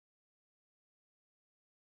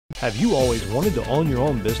Have you always wanted to own your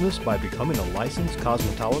own business by becoming a licensed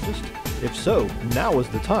cosmetologist? If so, now is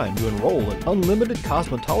the time to enroll at Unlimited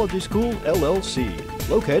Cosmetology School, LLC,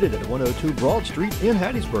 located at 102 Broad Street in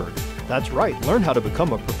Hattiesburg. That's right, learn how to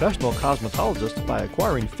become a professional cosmetologist by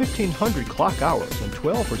acquiring 1,500 clock hours in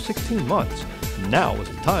 12 or 16 months. Now is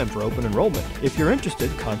the time for open enrollment. If you're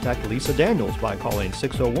interested, contact Lisa Daniels by calling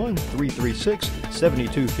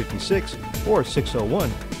 601-336-7256 or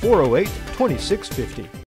 601-408-2650.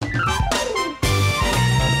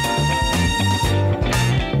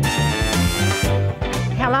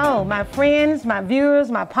 Hello, my friends, my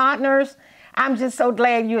viewers, my partners. I'm just so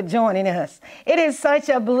glad you're joining us. It is such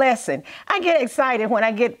a blessing. I get excited when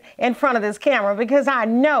I get in front of this camera because I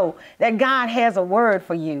know that God has a word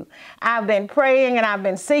for you. I've been praying and I've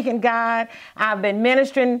been seeking God. I've been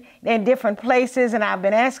ministering in different places and I've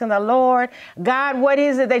been asking the Lord, God, what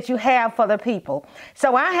is it that you have for the people?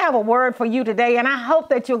 So I have a word for you today, and I hope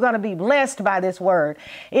that you're going to be blessed by this word.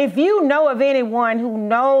 If you know of anyone who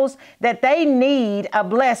knows that they need a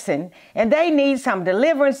blessing and they need some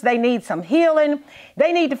deliverance, they need some healing,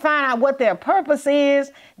 they need to find out what their purpose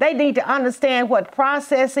is. They need to understand what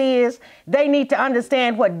process is. They need to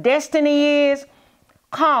understand what destiny is.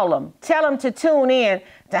 Call them. Tell them to tune in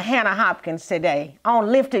to Hannah Hopkins today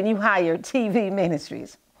on Lifting You Higher TV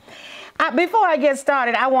Ministries. Before I get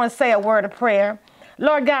started, I want to say a word of prayer.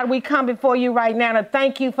 Lord God, we come before you right now to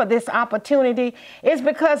thank you for this opportunity. It's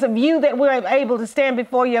because of you that we're able to stand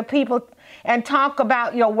before your people and talk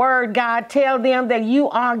about your word, God. Tell them that you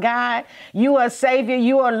are God. You are Savior.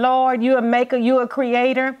 You are Lord. You are Maker. You are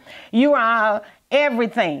Creator. You are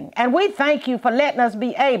everything. And we thank you for letting us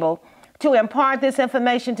be able to impart this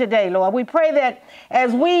information today, Lord. We pray that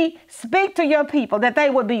as we speak to your people, that they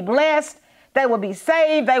will be blessed, they will be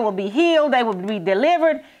saved, they will be healed, they will be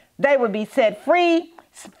delivered, they will be set free,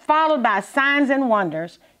 followed by signs and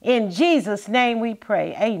wonders. In Jesus' name we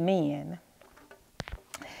pray. Amen.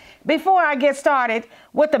 Before I get started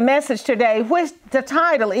with the message today, which the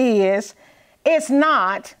title is, It's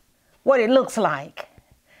Not What It Looks Like.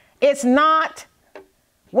 It's not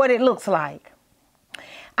what it looks like.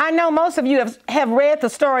 I know most of you have read the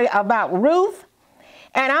story about Ruth,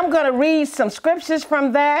 and I'm going to read some scriptures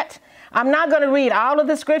from that. I'm not going to read all of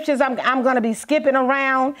the scriptures. I'm going to be skipping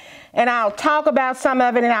around, and I'll talk about some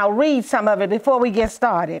of it, and I'll read some of it before we get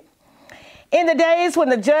started. In the days when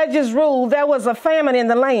the judges ruled, there was a famine in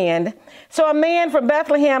the land. So a man from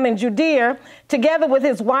Bethlehem in Judea, together with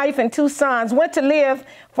his wife and 2 sons, went to live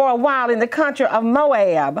for a while in the country of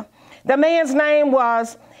Moab. The man's name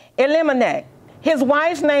was Elimelech. His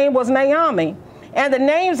wife's name was Naomi. And the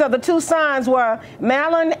names of the 2 sons were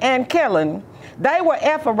Mahlon and Chilion. They were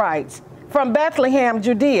Ephrathites from Bethlehem,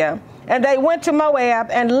 Judea, and they went to Moab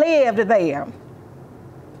and lived there.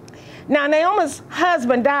 Now Naomi's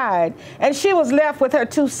husband died, and she was left with her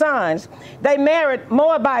 2 sons. They married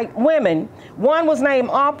Moabite women. One was named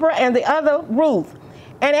Orpah and the other Ruth.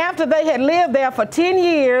 And after they had lived there for 10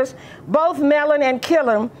 years, both Mahlon and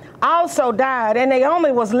Chilion also died, and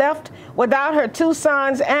Naomi was left without her 2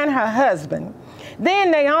 sons and her husband. Then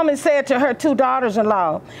Naomi said to her 2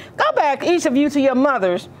 daughters-in-law, "Go back, each of you, to your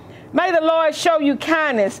mothers. May the Lord show you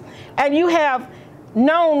kindness, and you have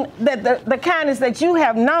known that the kindness that you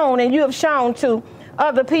have known and you have shown to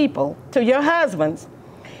other people, to your husbands."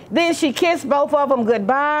 Then she kissed both of them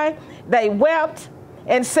goodbye. They wept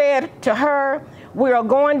and said to her, "We are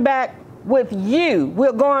going back with you.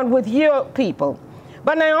 We're going with your people."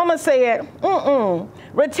 But Naomi said,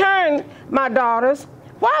 "Return, my daughters.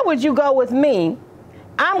 Why would you go with me?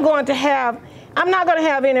 I'm not going to have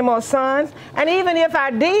any more sons. And even if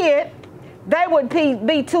I did, they would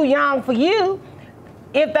be too young for you.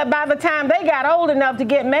 By the time they got old enough to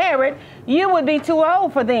get married, you would be too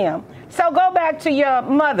old for them. So go back to your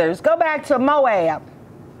mothers. Go back to Moab."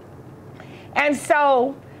 And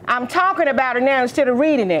so I'm talking about it now instead of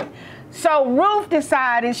reading it. So Ruth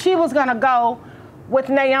decided she was going to go with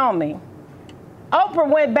Naomi. Oprah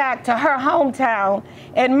went back to her hometown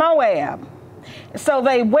in Moab. So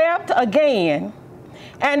they wept again.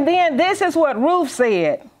 And then this is what Ruth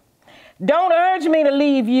said: "Don't urge me to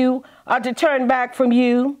leave you or to turn back from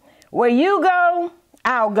you. Where you go,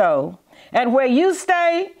 I'll go. And where you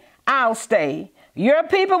stay, I'll stay. Your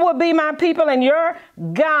people will be my people, and your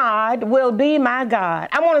God will be my God."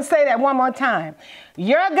 I want to say that one more time.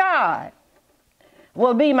 Your God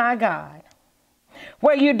will be my God.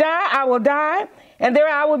 Where you die, I will die, and there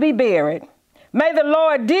I will be buried. May the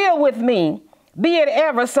Lord deal with me, be it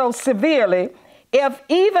ever so severely, if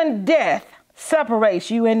even death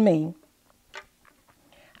separates you and me.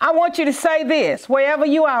 I want you to say this, wherever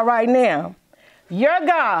you are right now: your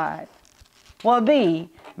God will be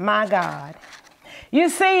My God. You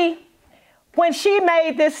see, when she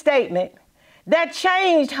made this statement, that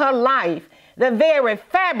changed her life, the very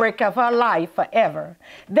fabric of her life forever.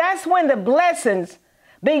 That's when the blessings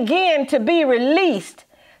began to be released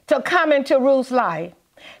to come into Ruth's life.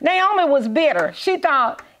 Naomi was bitter. She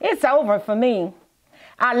thought, it's over for me.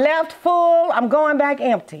 I left full, I'm going back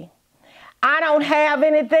empty. I don't have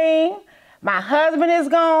anything. My husband is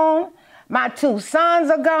gone. My 2 sons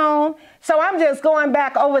are gone. So I'm just going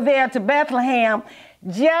back over there to Bethlehem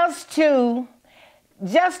just to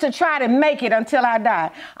try to make it until I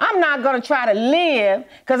die. I'm not going to try to live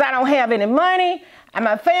because I don't have any money and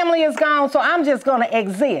my family is gone, so I'm just going to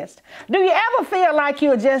exist. Do you ever feel like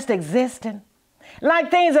you're just existing?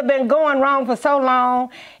 Like things have been going wrong for so long.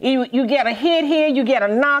 You get a hit here, you get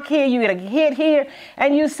a knock here, you get a hit here,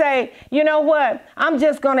 and you say, you know what? I'm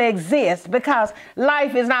just going to exist because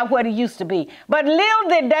life is not what it used to be. But little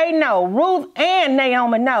did they know, Ruth and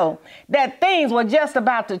Naomi know, that things were just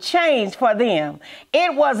about to change for them.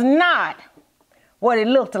 It was not what it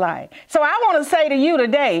looked like. So I want to say to you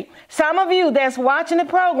today, some of you that's watching the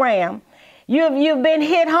program, You've been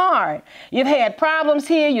hit hard. You've had problems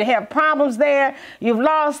here, you have problems there, you've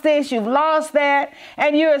lost this, you've lost that,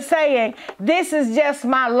 and you're saying, this is just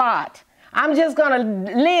my lot. I'm just going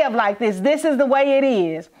to live like this. This is the way it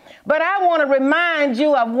is. But I want to remind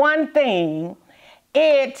you of one thing.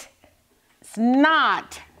 It's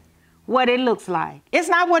not what it looks like. It's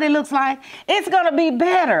not what it looks like. It's going to be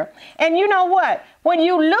better. And you know what? When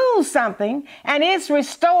you lose something and it's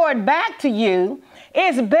restored back to you,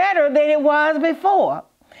 it's better than it was before.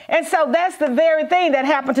 And so that's the very thing that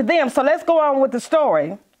happened to them. So let's go on with the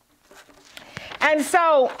story. And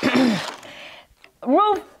so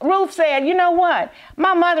Ruth said, you know what?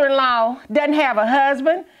 My mother-in-law doesn't have a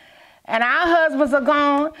husband, and our husbands are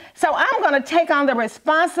gone, so I'm going to take on the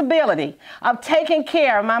responsibility of taking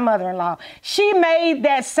care of my mother-in-law. She made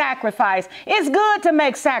that sacrifice. It's good to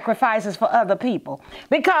make sacrifices for other people,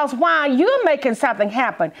 because while you're making something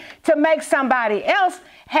happen to make somebody else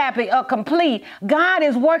happy or complete, God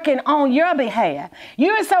is working on your behalf.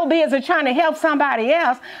 You're so busy trying to help somebody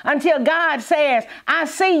else until God says, I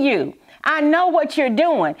see you. I know what you're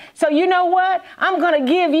doing. So you know what? I'm going to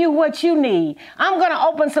give you what you need. I'm going to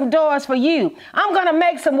open some doors for you. I'm going to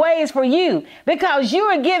make some ways for you because you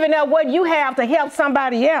are giving up what you have to help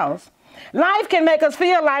somebody else. Life can make us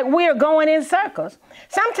feel like we're going in circles.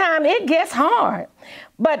 Sometimes it gets hard.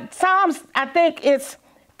 But Psalms, I think it's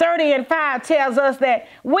 30:5 tells us that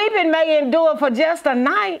weeping may endure for just a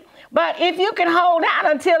night, but if you can hold out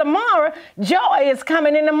until tomorrow, joy is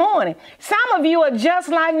coming in the morning. Some of you are just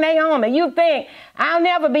like Naomi. You think, I'll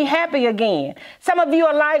never be happy again. Some of you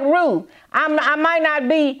are like Ruth. I might not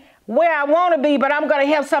be where I want to be, but I'm going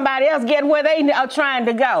to help somebody else get where they are trying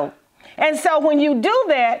to go. And so when you do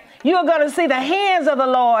that, you're going to see the hands of the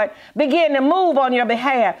Lord begin to move on your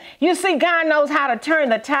behalf. You see, God knows how to turn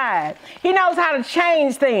the tide. He knows how to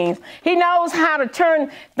change things. He knows how to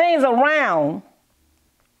turn things around.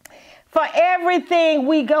 For everything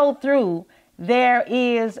we go through, there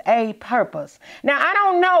is a purpose. Now, I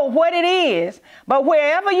don't know what it is, but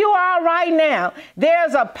wherever you are right now,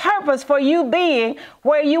 there's a purpose for you being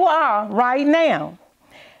where you are right now.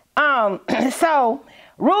 So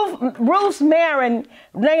Ruth's marrying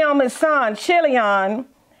Naomi's son, Chilion,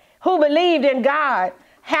 who believed in God,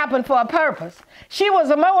 happened for a purpose. She was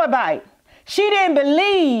a Moabite. She didn't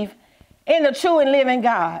believe in the true and living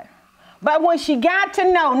God. But when she got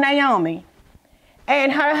to know Naomi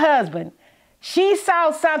and her husband, she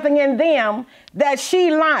saw something in them that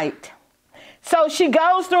she liked. So she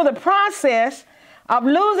goes through the process of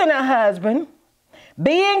losing her husband,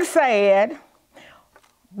 being sad,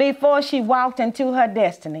 before she walked into her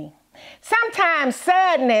destiny. Sometimes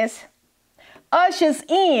sadness ushers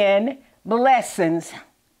in blessings.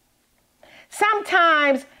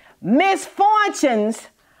 Sometimes misfortunes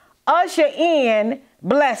usher in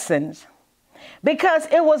blessings because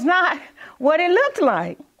it was not what it looked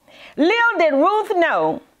like. Little did Ruth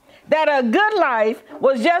know that a good life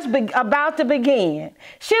was just about to begin.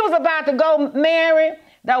 She was about to go marry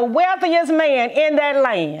the wealthiest man in that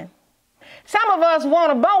land. Some of us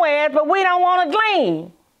want a Boaz, but we don't want to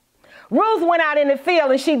glean. Ruth went out in the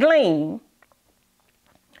field and she gleaned.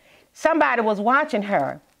 Somebody was watching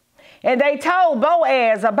her, and they told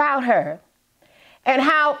Boaz about her and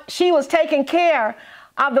how she was taking care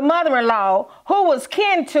of the mother-in-law who was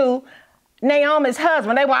kin to Naomi's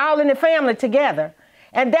husband. They were all in the family together,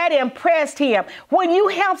 and that impressed him. When you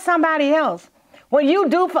help somebody else, when you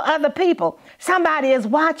do for other people, somebody is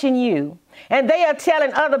watching you, and they are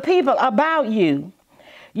telling other people about you.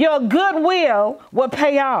 Your goodwill will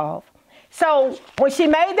pay off. So when she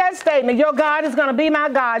made that statement, your God is going to be my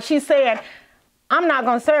God, she said, I'm not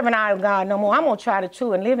going to serve an idol God no more. I'm going to try the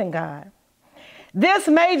true and living God. This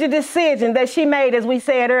major decision that she made, as we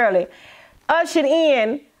said earlier, ushered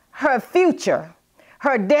in her future,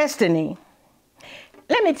 her destiny.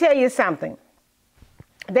 Let me tell you something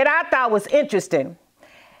that I thought was interesting.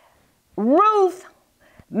 Ruth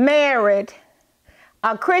married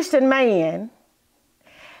a Christian man,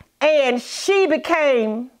 and she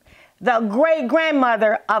became the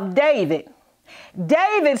great-grandmother of David.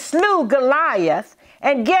 David slew Goliath,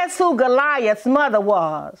 and guess who Goliath's mother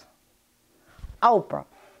was? Oprah.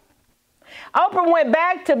 Oprah went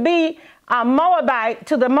back to be a Moabite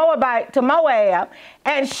to Moab,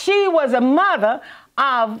 and she was a mother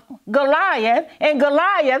of Goliath, and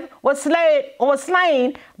Goliath was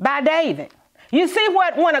slain by David. You see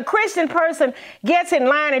when a Christian person gets in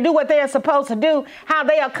line and do what they're supposed to do, how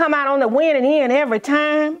they'll come out on the winning end every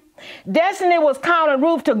time? Destiny was calling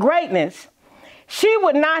Ruth to greatness. She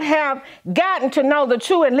would not have gotten to know the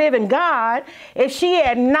true and living God if she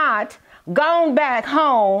had not gone back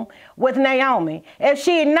home with Naomi. If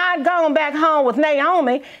she had not gone back home with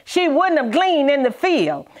Naomi, she wouldn't have gleaned in the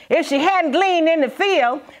field. If she hadn't gleaned in the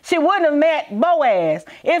field, she wouldn't have met Boaz.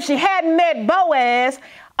 If she hadn't met Boaz,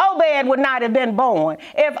 Obed would not have been born.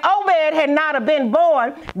 If Obed had not have been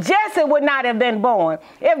born, Jesse would not have been born.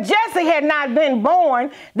 If Jesse had not been born,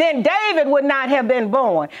 then David would not have been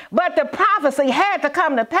born. But the prophecy had to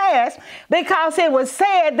come to pass because it was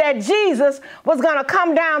said that Jesus was going to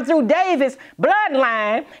come down through David's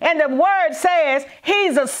bloodline. And the word says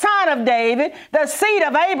he's a son of David, the seed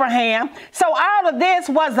of Abraham. So all of this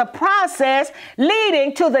was a process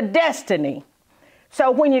leading to the destiny. So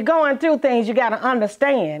when you're going through things, you got to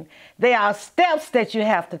understand there are steps that you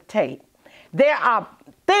have to take. There are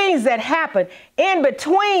things that happen in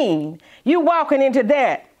between you walking into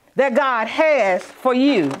that God has for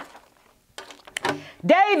you.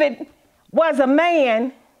 David was a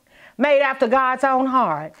man made after God's own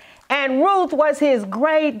heart, and Ruth was his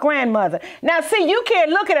great-grandmother. Now, see, you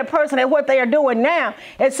can't look at a person at what they are doing now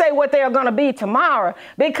and say what they are going to be tomorrow,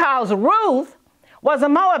 because Ruth was a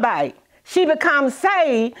Moabite. She becomes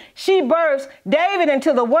saved. She births David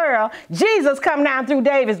into the world. Jesus come down through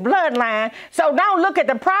David's bloodline. So don't look at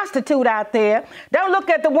the prostitute out there. Don't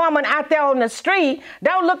look at the woman out there on the street.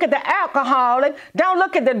 Don't look at the alcoholic. Don't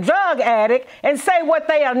look at the drug addict and say what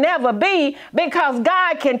they'll never be, because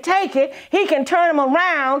God can take it. He can turn them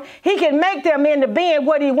around. He can make them into being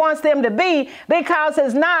what he wants them to be, because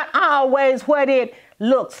it's not always what it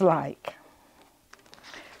looks like.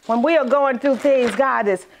 When we are going through things, God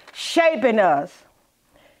is shaping us.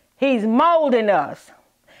 He's molding us.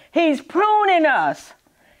 He's pruning us.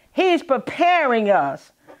 He's preparing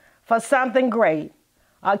us for something great.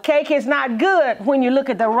 A cake is not good when you look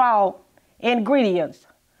at the raw ingredients,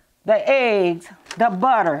 the eggs, the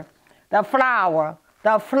butter, the flour,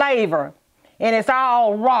 the flavor, and it's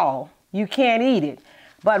all raw. You can't eat it.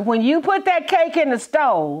 But when you put that cake in the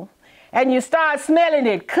stove and you start smelling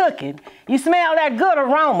it cooking, you smell that good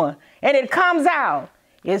aroma, and it comes out,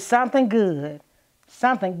 it's something good.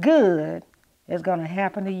 Something good is going to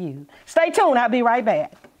happen to you. Stay tuned. I'll be right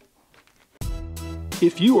back.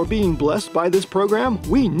 If you are being blessed by this program,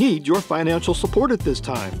 we need your financial support at this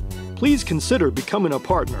time. Please consider becoming a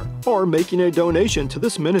partner or making a donation to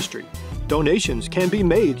this ministry. Donations can be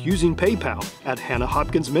made using PayPal at Hannah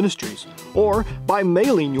Hopkins Ministries or by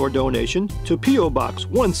mailing your donation to P.O. Box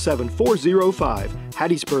 17405,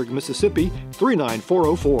 Hattiesburg, Mississippi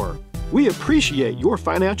 39404. We appreciate your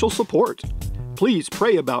financial support. Please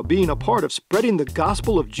pray about being a part of spreading the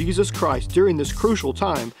gospel of Jesus Christ during this crucial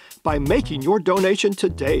time by making your donation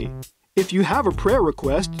today. If you have a prayer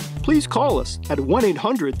request, please call us at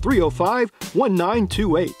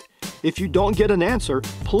 1-800-305-1928. If you don't get an answer,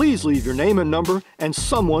 please leave your name and number and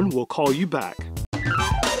someone will call you back.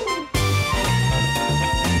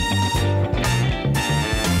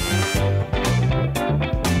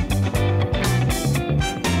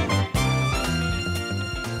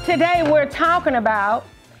 Today we're talking about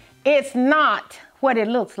it's not what it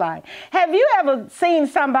looks like. Have you ever seen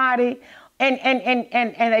somebody and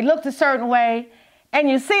they looked a certain way, and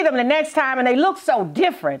you see them the next time and they look so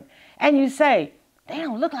different, and you say, they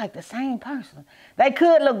don't look like the same person. They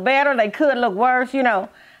could look better, they could look worse, you know.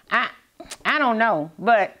 I don't know,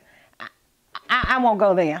 but I won't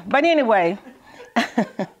go there. But anyway,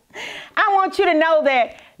 I want you to know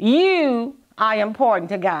that you are important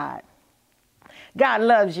to God. God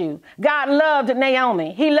loves you. God loved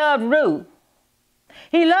Naomi. He loved Ruth.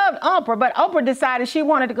 He loved Oprah, but Oprah decided she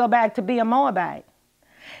wanted to go back to be a Moabite.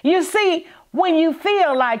 You see, when you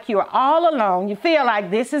feel like you're all alone, you feel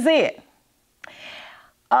like this is it.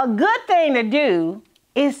 A good thing to do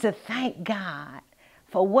is to thank God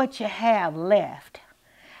for what you have left.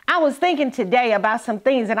 I was thinking today about some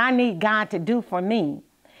things that I need God to do for me.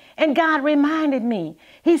 And God reminded me.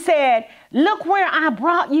 He said, look where I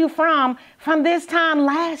brought you from this time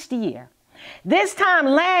last year. This time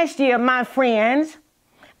last year, my friends,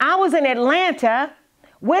 I was in Atlanta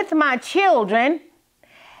with my children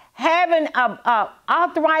having a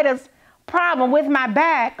arthritis problem with my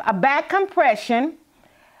back, a back compression,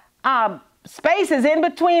 spaces in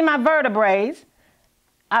between my vertebrae,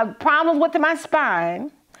 problems with my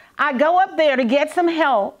spine. I go up there to get some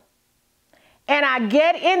help, and I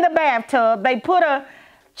get in the bathtub. They put a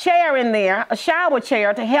chair in there, a shower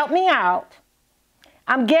chair, to help me out.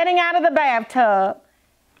 I'm getting out of the bathtub,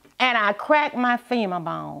 and I crack my femur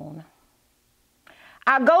bone.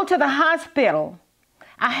 I go to the hospital.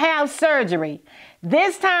 I have surgery.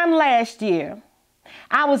 This time last year,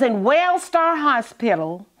 I was in Wellstar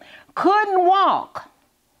Hospital, couldn't walk,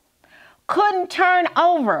 couldn't turn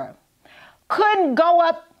over, couldn't go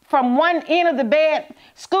up from one end of the bed,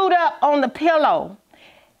 scoot up on the pillow,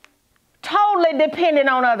 totally dependent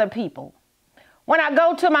on other people. When I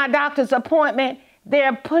go to my doctor's appointment,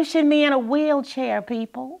 they're pushing me in a wheelchair,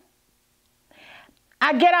 people.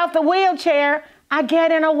 I get off the wheelchair, I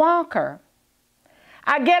get in a walker.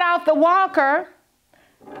 I get off the walker,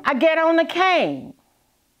 I get on the cane.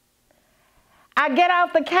 I get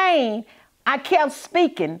off the cane, I kept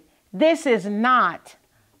speaking, this is not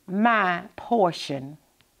my portion.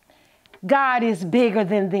 God is bigger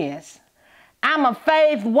than this. I'm a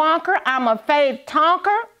faith walker. I'm a faith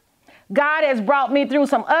talker. God has brought me through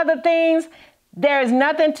some other things. There is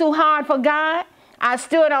nothing too hard for God. I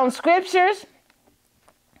stood on scriptures.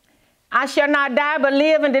 I shall not die but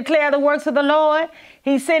live and declare the works of the Lord.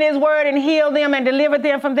 He sent his word and healed them and delivered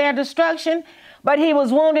them from their destruction. But he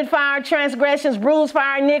was wounded for our transgressions, bruised for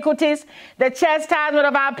our iniquities. The chastisement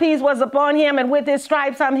of our peace was upon him, and with his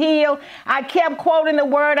stripes I'm healed. I kept quoting the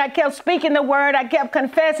word. I kept speaking the word. I kept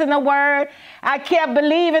confessing the word. I kept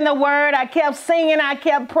believing the word. I kept singing. I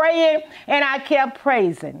kept praying, and I kept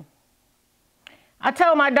praising. I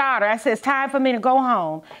told my daughter, I said, it's time for me to go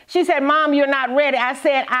home. She said, Mom, you're not ready. I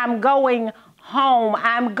said, I'm going home.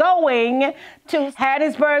 I'm going to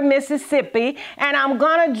Hattiesburg, Mississippi, and I'm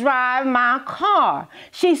going to drive my car.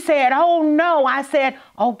 She said, oh, no. I said,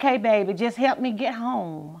 okay, baby, just help me get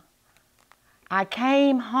home. I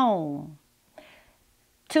came home.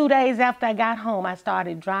 2 days after I got home, I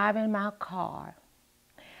started driving my car.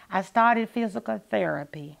 I started physical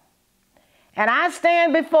therapy. And I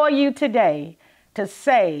stand before you today to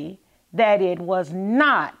say that it was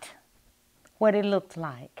not what it looked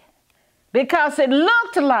like. Because it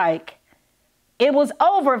looked like it was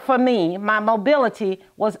over for me. My mobility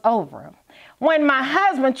was over. When my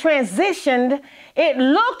husband transitioned, it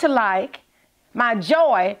looked like my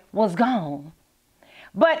joy was gone.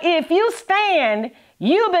 But if you stand,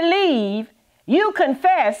 you believe, you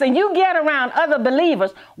confess, and you get around other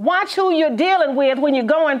believers, watch who you're dealing with when you're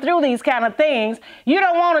going through these kind of things. You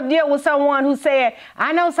don't want to deal with someone who said,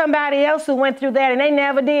 I know somebody else who went through that and they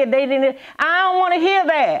never did. They didn't. I don't want to hear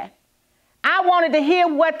that. I wanted to hear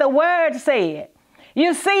what the word said.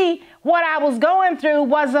 You see, what I was going through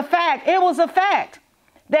was a fact. It was a fact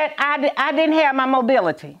that I didn't have my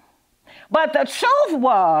mobility. But the truth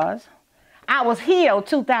was, I was healed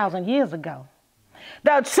 2,000 years ago.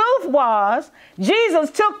 The truth was, Jesus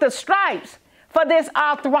took the stripes for this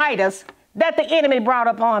arthritis that the enemy brought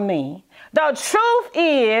upon me. The truth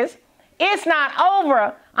is, it's not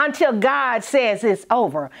over until God says it's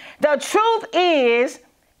over. The truth is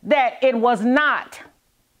that it was not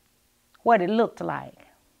what it looked like.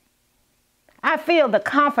 I feel the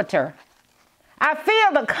comforter. I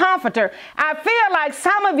feel the comforter. I feel like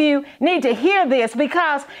some of you need to hear this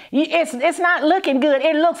because it's not looking good.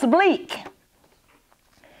 It looks bleak.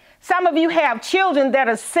 Some of you have children that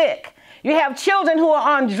are sick. You have children who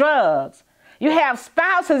are on drugs. You have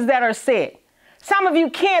spouses that are sick. Some of you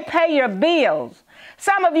can't pay your bills.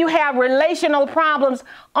 Some of you have relational problems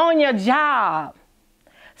on your job.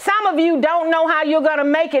 Some of you don't know how you're going to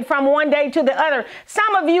make it from one day to the other.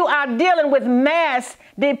 Some of you are dealing with mass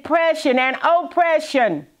depression and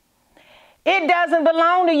oppression. It doesn't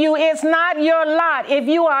belong to you. It's not your lot if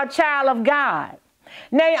you are a child of God.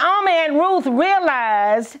 Naomi and Ruth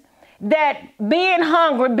realized that being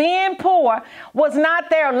hungry, being poor was not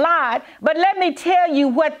their lot. But let me tell you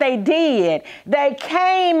what they did. They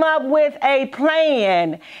came up with a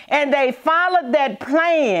plan and they followed that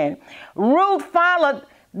plan. Ruth followed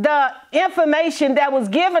the information that was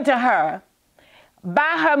given to her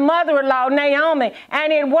by her mother-in-law, Naomi,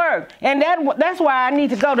 and it worked. And that's why I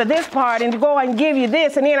need to go to this part and go and give you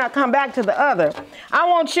this, and then I'll come back to the other. I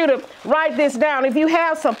want you to write this down. If you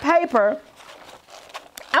have some paper,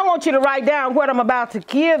 I want you to write down what I'm about to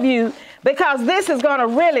give you, because this is going to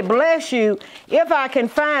really bless you if I can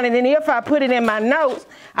find it and if I put it in my notes.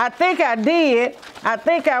 I think I did. I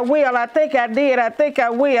think I will. I think I did. I think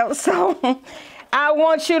I will. So I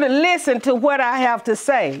want you to listen to what I have to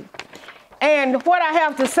say. And what I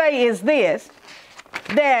have to say is this,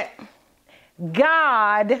 that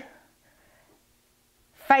God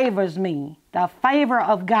favors me. The favor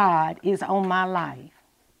of God is on my life.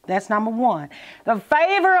 That's number one. The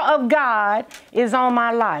favor of God is on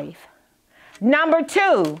my life. Number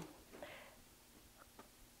two,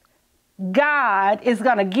 God is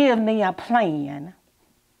going to give me a plan.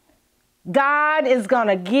 God is going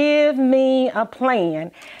to give me a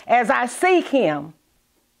plan as I seek him.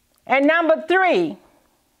 And number three,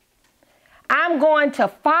 I'm going to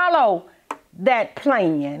follow that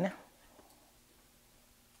plan.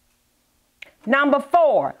 Number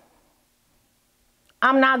four,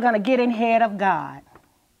 I'm not going to get ahead of God.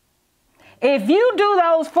 If you do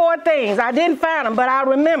those four things, I didn't find them, but I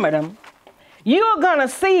remembered them, you're going to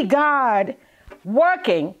see God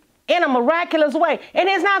working in a miraculous way, and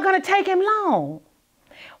it's not going to take him long.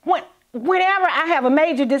 Whenever I have a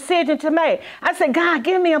major decision to make, I say, God,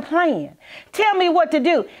 give me a plan. Tell me what to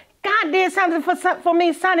do. God did something for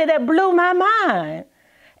me Sunday that blew my mind.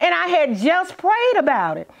 And I had just prayed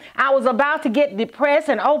about it. I was about to get depressed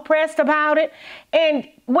and oppressed about it. And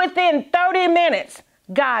within 30 minutes,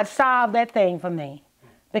 God solved that thing for me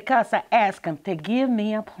because I asked him to give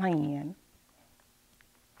me a plan.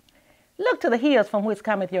 Look to the hills from which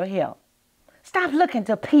cometh your help. Stop looking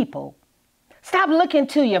to people. Stop looking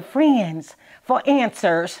to your friends for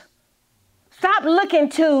answers. Stop looking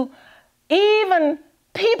to even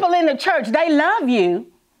people in the church. They love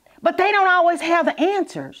you, but they don't always have the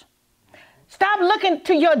answers. Stop looking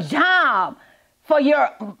to your job for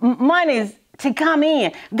your monies to come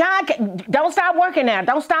in. Don't stop working now.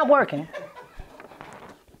 Don't stop working.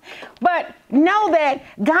 But know that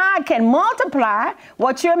God can multiply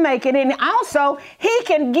what you're making, and also he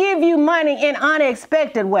can give you money in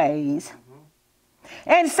unexpected ways.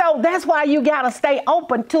 And so that's why you got to stay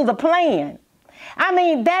open to the plan. I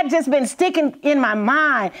mean, that just been sticking in my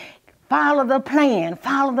mind. Follow the plan,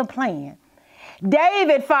 follow the plan.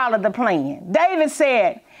 David followed the plan. David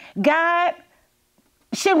said, God,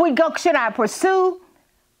 should I pursue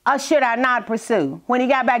or should I not pursue? When he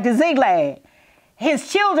got back to Ziklag,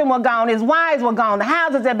 his children were gone, his wives were gone, the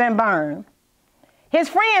houses had been burned. His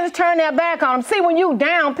friends turned their back on him. See, when you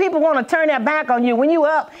down, people want to turn their back on you. When you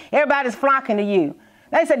up, everybody's flocking to you.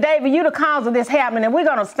 They said, David, you the cause of this happening, and we're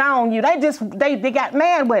going to stone you. They got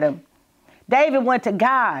mad with him. David went to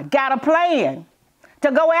God, got a plan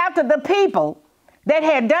to go after the people that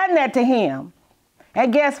had done that to him.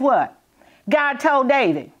 And guess what? God told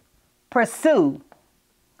David, pursue.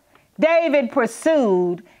 David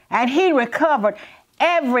pursued, and he recovered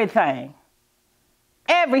everything.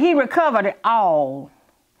 He recovered it all.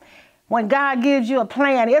 When God gives you a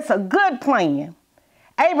plan, it's a good plan.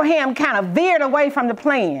 Abraham kind of veered away from the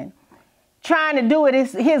plan, trying to do it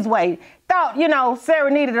his way. Thought,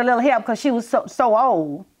 Sarah needed a little help because she was so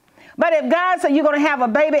old. But if God said you're going to have a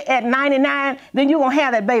baby at 99, then you're going to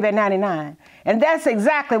have that baby at 99. And that's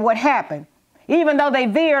exactly what happened. Even though they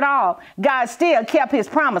veered off, God still kept his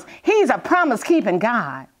promise. He's a promise-keeping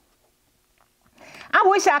God. I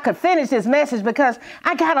wish I could finish this message because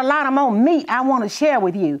I got a lot of more meat I want to share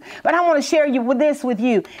with you. But I want to share this with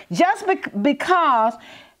you. Just because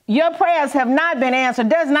your prayers have not been answered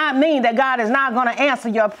does not mean that God is not going to answer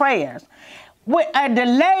your prayers. A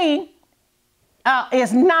delay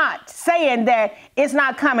is not saying that it's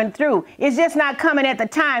not coming through. It's just not coming at the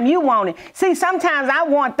time you want it. See, sometimes I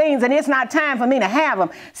want things and it's not time for me to have them.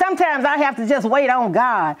 Sometimes I have to just wait on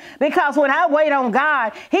God, because when I wait on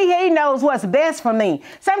God, he knows what's best for me.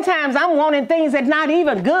 Sometimes I'm wanting things that's not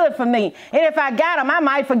even good for me. And if I got them, I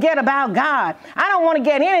might forget about God. I don't want to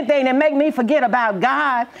get anything that make me forget about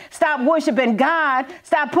God. Stop worshiping God.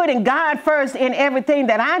 Stop putting God first in everything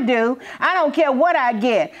that I do. I don't care what I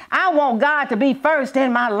get. I want God to be first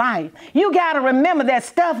in my life. You got to remember that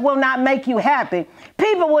stuff will not make you happy.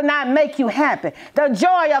 People will not make you happy. The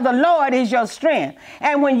joy of the Lord is your strength.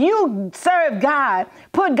 And when you serve God,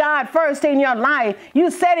 put God first in your life, you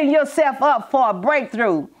setting yourself up for a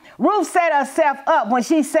breakthrough. Ruth set herself up when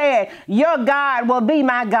she said, your God will be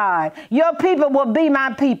my God. Your people will be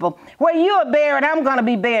my people. Where you are buried, I'm going to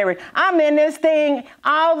be buried. I'm in this thing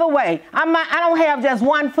all the way. I don't have just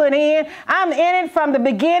one foot in. I'm in it from the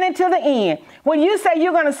beginning to the end. When you say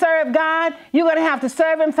you're going to serve God, you're going to have to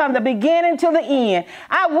serve him from the beginning to the end.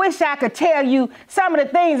 I wish I could tell you some of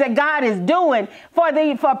the things that God is doing for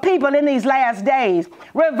people in these last days.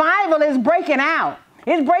 Revival is breaking out.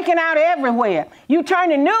 It's breaking out everywhere. You turn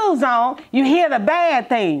the news on, you hear the bad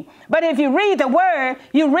thing. But if you read the word,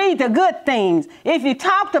 you read the good things. If you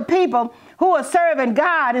talk to people who are serving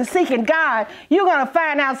God and seeking God, you're going to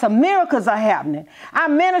find out some miracles are happening. I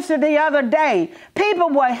ministered the other day. People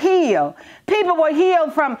were healed. People were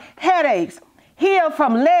healed from headaches, healed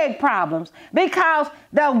from leg problems because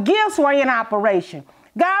the gifts were in operation.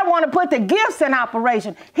 God wants to put the gifts in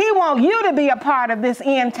operation. He wants you to be a part of this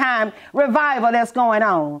end time revival that's going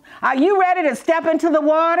on. Are you ready to step into the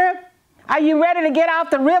water? Are you ready to get off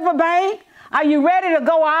the riverbank? Are you ready to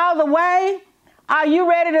go all the way? Are you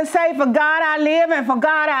ready to say, for God I live and for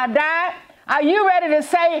God I die? Are you ready to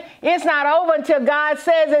say it's not over until God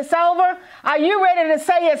says it's over? Are you ready to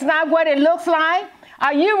say it's not what it looks like?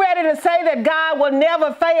 Are you ready to say that God will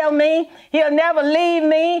never fail me? He'll never leave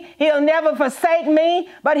me. He'll never forsake me,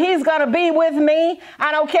 but he's going to be with me.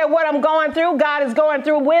 I don't care what I'm going through. God is going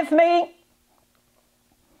through with me.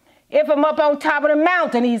 If I'm up on top of the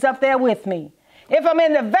mountain, he's up there with me. If I'm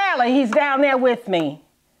in the valley, he's down there with me.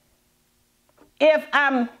 If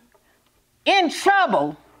I'm in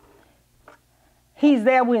trouble, he's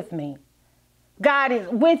there with me. God is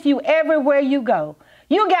with you everywhere you go.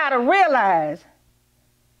 You got to realize,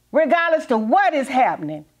 regardless to what is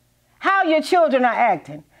happening, how your children are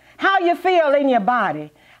acting, how you feel in your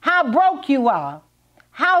body, how broke you are,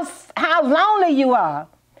 how lonely you are,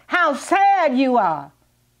 how sad you are,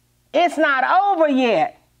 it's not over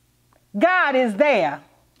yet. God is there.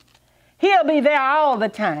 He'll be there all the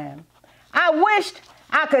time. I wished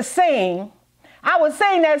I could sing. I would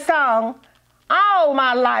sing that song, all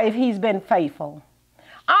my life he's been faithful.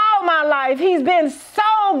 All my life he's been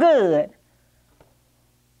so good.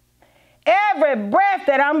 Every breath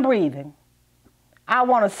that I'm breathing, I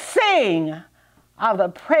want to sing of the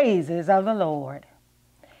praises of the Lord.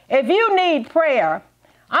 If you need prayer,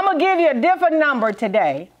 I'm going to give you a different number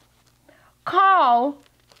today. Call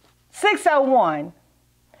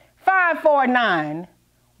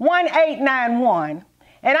 601-549-1891.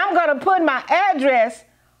 And I'm going to put my address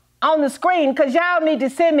on the screen because y'all need to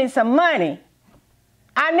send me some money.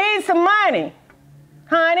 I need some money,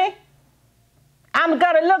 honey. I'm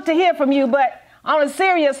going to look to hear from you, but on a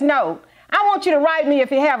serious note, I want you to write me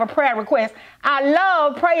if you have a prayer request. I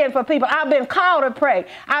love praying for people. I've been called to pray.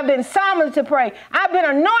 I've been summoned to pray. I've been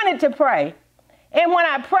anointed to pray. And when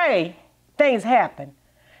I pray, things happen.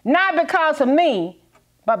 Not because of me,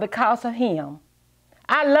 but because of him.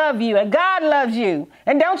 I love you and God loves you.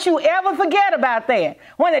 And don't you ever forget about that.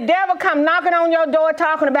 When the devil come knocking on your door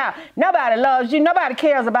talking about nobody loves you, nobody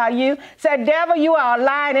cares about you, say, devil, you are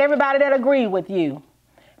lying to everybody that agree with you.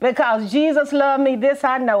 Because Jesus loved me, this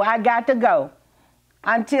I know, I got to go.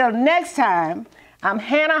 Until next time, I'm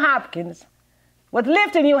Hannah Hopkins with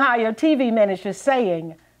Lifting You Higher TV Ministry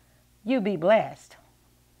saying, you be blessed.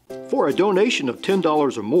 For a donation of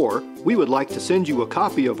 $10 or more, we would like to send you a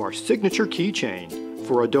copy of our signature keychain.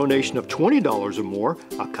 For a donation of $20 or more,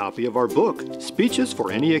 a copy of our book, Speeches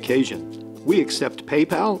for Any Occasion. We accept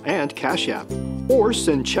PayPal and Cash App. Or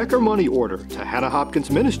send check or money order to Hannah Hopkins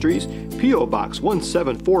Ministries, P.O. Box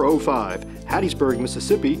 17405, Hattiesburg,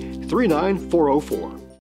 Mississippi 39404.